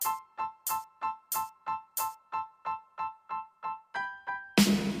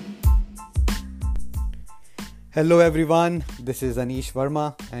Hello everyone, this is Anish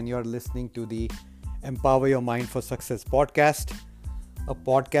Verma and you're listening to the Empower Your Mind for Success podcast, a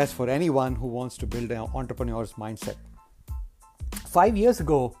podcast for anyone who wants to build an entrepreneur's mindset. 5 years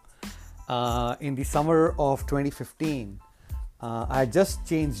ago, in the summer of 2015, I had just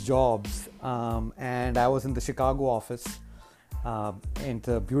changed jobs and I was in the Chicago office in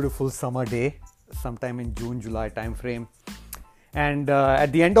the beautiful summer day, sometime in June, July timeframe. And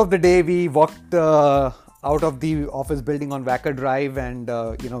at the end of the day, we walked out of the office building on Wacker Drive, and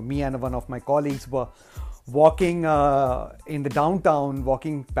me and one of my colleagues were walking in the downtown,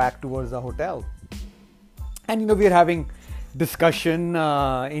 walking back towards the hotel. And we are having discussion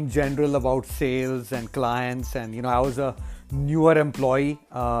in general about sales and clients, and I was a newer employee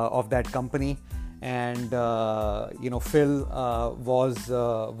of that company, and Phil was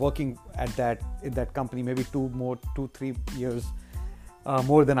working in that company maybe 2-3 years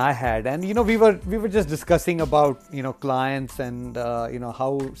more than I had. And we were just discussing about clients and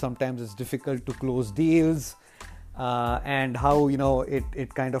how sometimes it's difficult to close deals, and how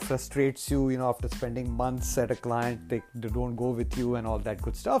it kind of frustrates you after spending months at a client, they don't go with you and all that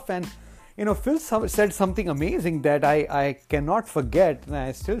good stuff. And Phil said something amazing that I cannot forget, and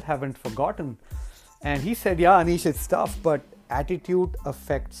I still haven't forgotten. And he said, yeah, Anish, it's tough, but attitude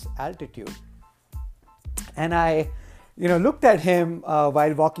affects altitude. And I looked at him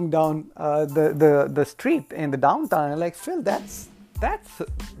while walking down the street in the downtown. I'm like, Phil, that's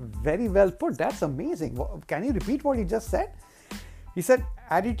very well put. That's amazing. Can you repeat what he just said? He said,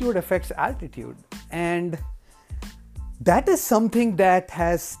 attitude affects altitude. And that is something that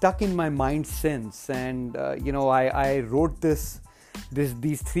has stuck in my mind since. And, I wrote these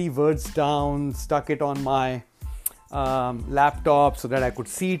 3 words down, stuck it on my laptop so that I could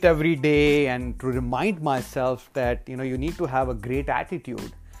see it every day, and to remind myself that you need to have a great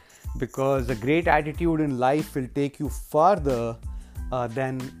attitude, because a great attitude in life will take you further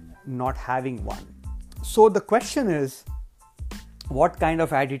than not having one. So the question is, what kind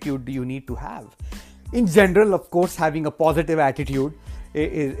of attitude do you need to have? In general, of course, having a positive attitude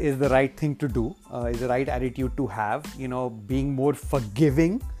is the right thing to do, is the right attitude to have. Being more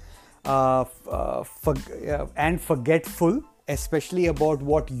forgiving and forgetful, especially about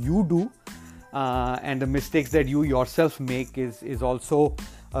what you do, and the mistakes that you yourself make is also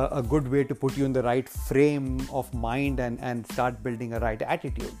a good way to put you in the right frame of mind and start building a right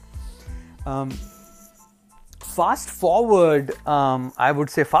attitude. Fast forward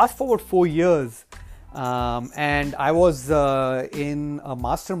 4 years, and I was in a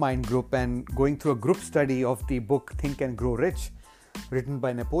mastermind group and going through a group study of the book Think and Grow Rich, written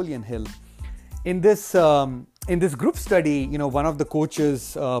by Napoleon Hill. In this group study, one of the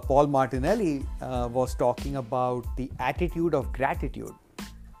coaches, Paul Martinelli, was talking about the attitude of gratitude,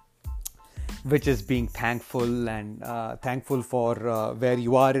 which is being thankful and thankful for where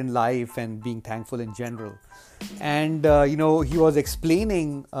you are in life and being thankful in general. And he was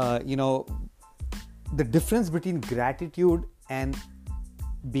explaining the difference between gratitude and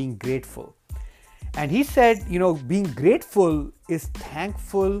being grateful. And he said, being grateful is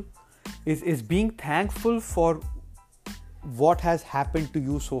being thankful for what has happened to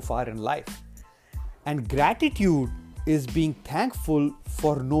you so far in life. And gratitude is being thankful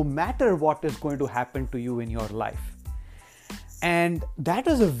for no matter what is going to happen to you in your life. And that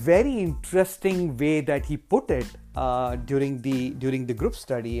is a very interesting way that he put it during the group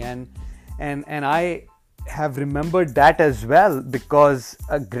study. And I have remembered that as well, because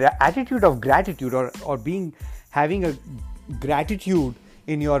attitude of gratitude or having a gratitude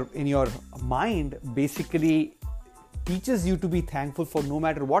in your mind basically teaches you to be thankful for no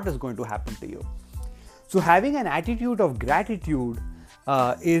matter what is going to happen to you. So having an attitude of gratitude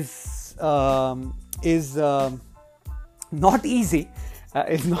is not easy.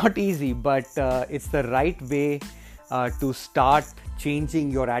 It's not easy, but it's the right way to start changing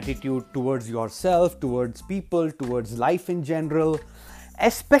your attitude towards yourself, towards people, towards life in general,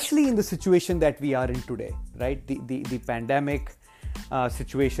 especially in the situation that we are in today, right? The pandemic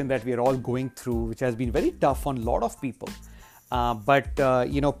situation that we are all going through, which has been very tough on a lot of people. But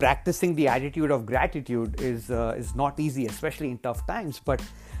practicing the attitude of gratitude is not easy, especially in tough times. But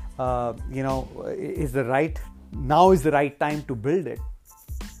is the right time to build it.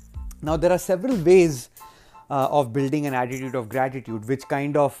 Now there are several ways of building an attitude of gratitude, which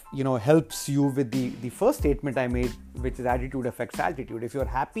kind of helps you with the first statement I made, which is attitude affects altitude. If you're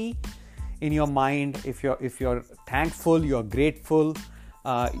happy in your mind, if you're thankful, you're grateful,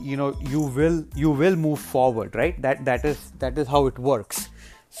 you will move forward, right? That is how it works.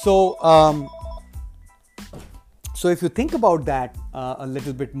 So if you think about that a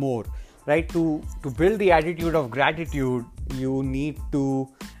little bit more, right? To build the attitude of gratitude, you need to,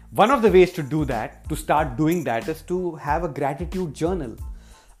 one of the ways to do that, to start doing that, is to have a gratitude journal.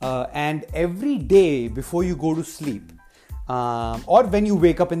 And every day before you go to sleep, or when you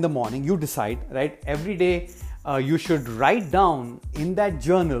wake up in the morning, you decide, right? Every day you should write down in that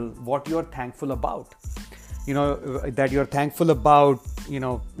journal what you're thankful about. That you're thankful about,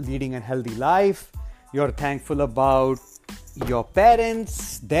 leading a healthy life. You're thankful about your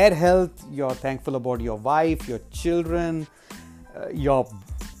parents, their health. You're thankful about your wife, your children, your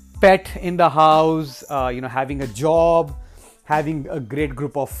pet in the house, having a job, having a great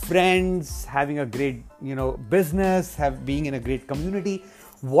group of friends, having a great, business, being in a great community.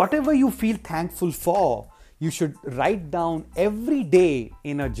 Whatever you feel thankful for, you should write down every day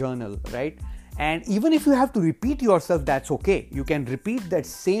in a journal, right? And even if you have to repeat yourself, that's okay. You can repeat that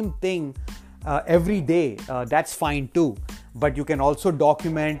same thing every day. That's fine too. But you can also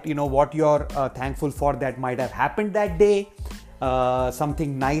document, what you're thankful for that might have happened that day.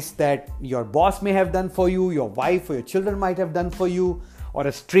 Something nice that your boss may have done for you, your wife or your children might have done for you, or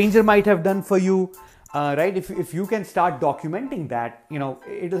a stranger might have done for you, right? If you can start documenting that,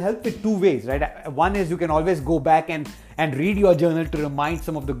 it'll help with two ways, right? One is you can always go back and read your journal to remind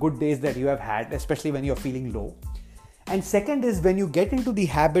some of the good days that you have had, especially when you're feeling low. And second is, when you get into the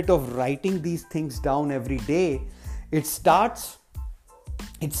habit of writing these things down every day, it starts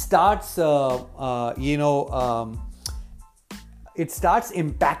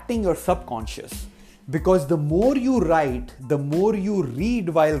impacting your subconscious, because the more you write, the more you read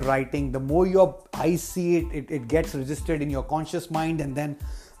while writing, the more your eyes see it gets registered in your conscious mind and then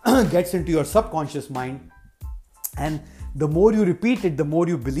gets into your subconscious mind. And the more you repeat it, the more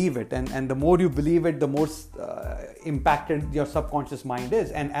you believe it. And the more you believe it, the more impacted your subconscious mind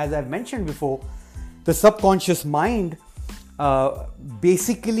is. And as I've mentioned before, the subconscious mind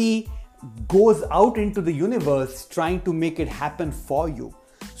basically goes out into the universe trying to make it happen for you.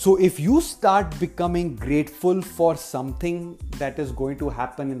 So if you start becoming grateful for something that is going to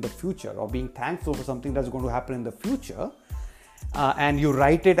happen in the future, or being thankful for something that's going to happen in the future, and you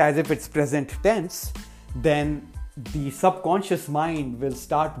write it as if it's present tense, then the subconscious mind will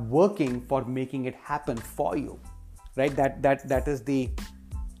start working for making it happen for you, right? That is the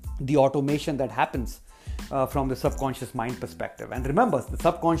automation that happens from the subconscious mind perspective. And remember, the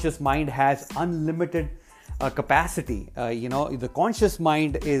subconscious mind has unlimited capacity. The conscious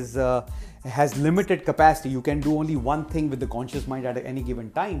mind has limited capacity. You can do only one thing with the conscious mind at any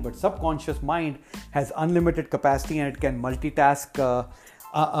given time, but subconscious mind has unlimited capacity, and it can multitask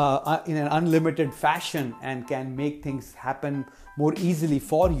in an unlimited fashion and can make things happen more easily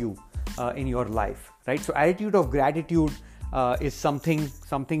for you in your life, right? So attitude of gratitude is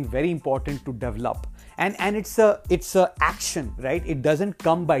something very important to develop, and it's a action, right? It doesn't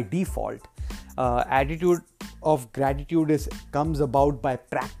come by default. Attitude of gratitude comes about by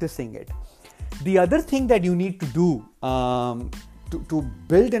practicing it. The other thing that you need to do to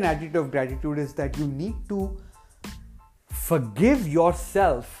build an attitude of gratitude is that you need to forgive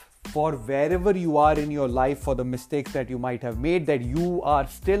yourself for wherever you are in your life, for the mistakes that you might have made, that you are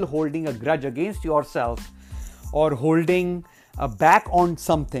still holding a grudge against yourself, or holding back on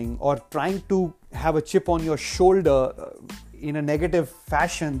something, or trying to have a chip on your shoulder in a negative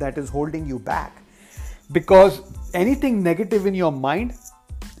fashion that is holding you back. Because anything negative in your mind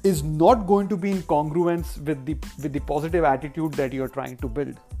is not going to be in congruence with the positive attitude that you're trying to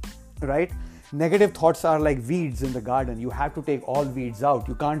build, right? Negative thoughts are like weeds in the garden. You have to take all weeds out.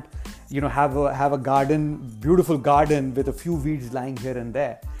 You can't, have a garden, beautiful garden with a few weeds lying here and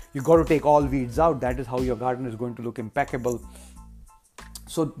there. You got to take all weeds out. That is how your garden is going to look impeccable.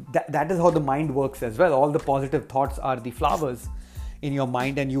 So that is how the mind works as well. All the positive thoughts are the flowers in your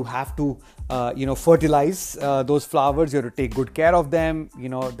mind, and you have to, fertilize those flowers. You have to take good care of them.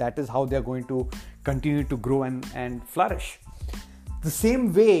 That is how they're going to continue to grow and flourish. The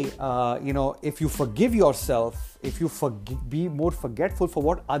same way, if you forgive yourself, if you be more forgetful for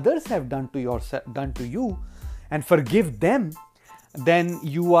what others have done to you, and forgive them, then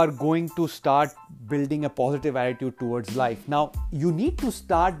you are going to start building a positive attitude towards life. Now, you need to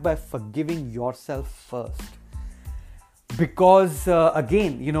start by forgiving yourself first. Because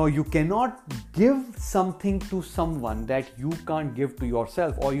again, you cannot give something to someone that you can't give to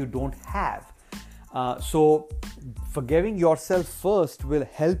yourself, or you don't have. So forgiving yourself first will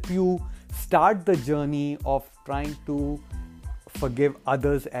help you start the journey of trying to forgive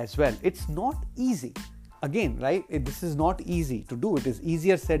others as well. It's not easy. Again, right? This is not easy to do. It is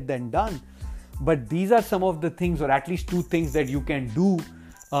easier said than done. But these are some of the things, or at least two things, that you can do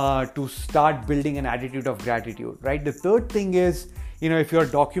to start building an attitude of gratitude, right? The third thing is if you're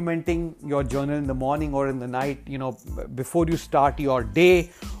documenting your journal in the morning or in the night, before you start your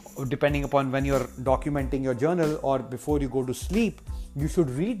day, depending upon when you're documenting your journal, or before you go to sleep, you should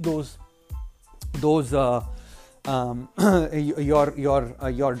read those your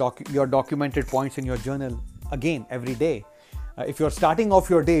documented points in your journal again every day. If you're starting off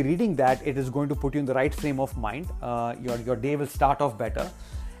your day reading that, it is going to put you in the right frame of mind. Your day will start off better.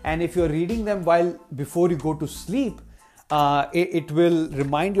 And if you're reading them before you go to sleep, it will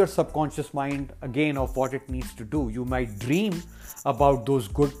remind your subconscious mind again of what it needs to do. You might dream about those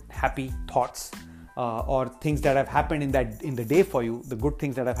good, happy thoughts, or things that have happened in the day for you, the good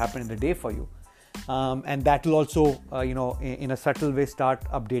things that have happened in the day for you. And that will also, in a subtle way, start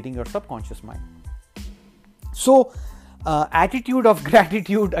updating your subconscious mind. So, attitude of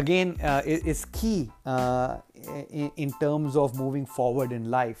gratitude again is key in terms of moving forward in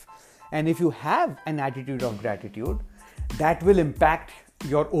life. And if you have an attitude of gratitude, that will impact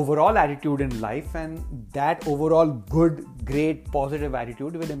your overall attitude in life, and that overall good, great, positive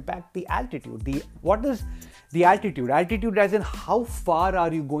attitude will impact the altitude. What is the altitude? Altitude as in how far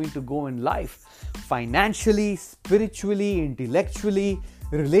are you going to go in life? Financially, spiritually, intellectually,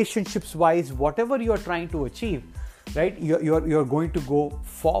 relationships wise, whatever you are trying to achieve, right? You're going to go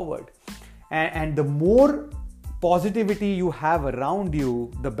forward. And the more positivity you have around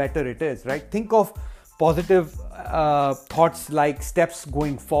you, the better it is, right? Think of positive thoughts like steps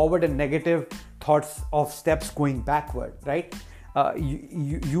going forward, and negative thoughts of steps going backward, right?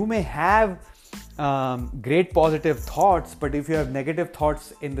 You may have great positive thoughts, but if you have negative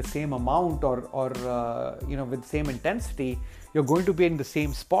thoughts in the same amount or with the same intensity, you're going to be in the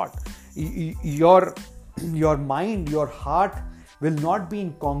same spot. Your mind, your heart will not be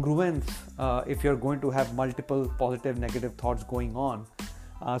in congruence if you're going to have multiple positive, negative thoughts going on.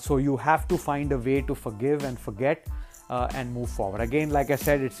 So you have to find a way to forgive and forget and move forward. Again, like I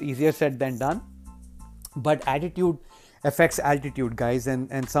said, it's easier said than done, but attitude affects altitude, guys,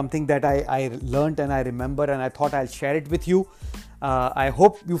 and something that I learned and I remember, and I thought I'll share it with you. I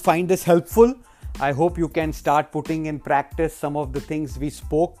hope you find this helpful. I hope you can start putting in practice some of the things we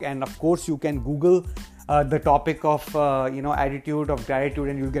spoke, and of course you can Google the topic of attitude of gratitude,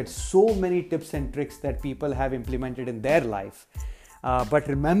 and you'll get so many tips and tricks that people have implemented in their life. But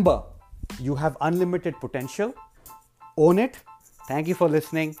remember, you have unlimited potential. Own it. Thank you for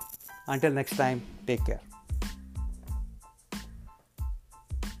listening. Until next time, take care.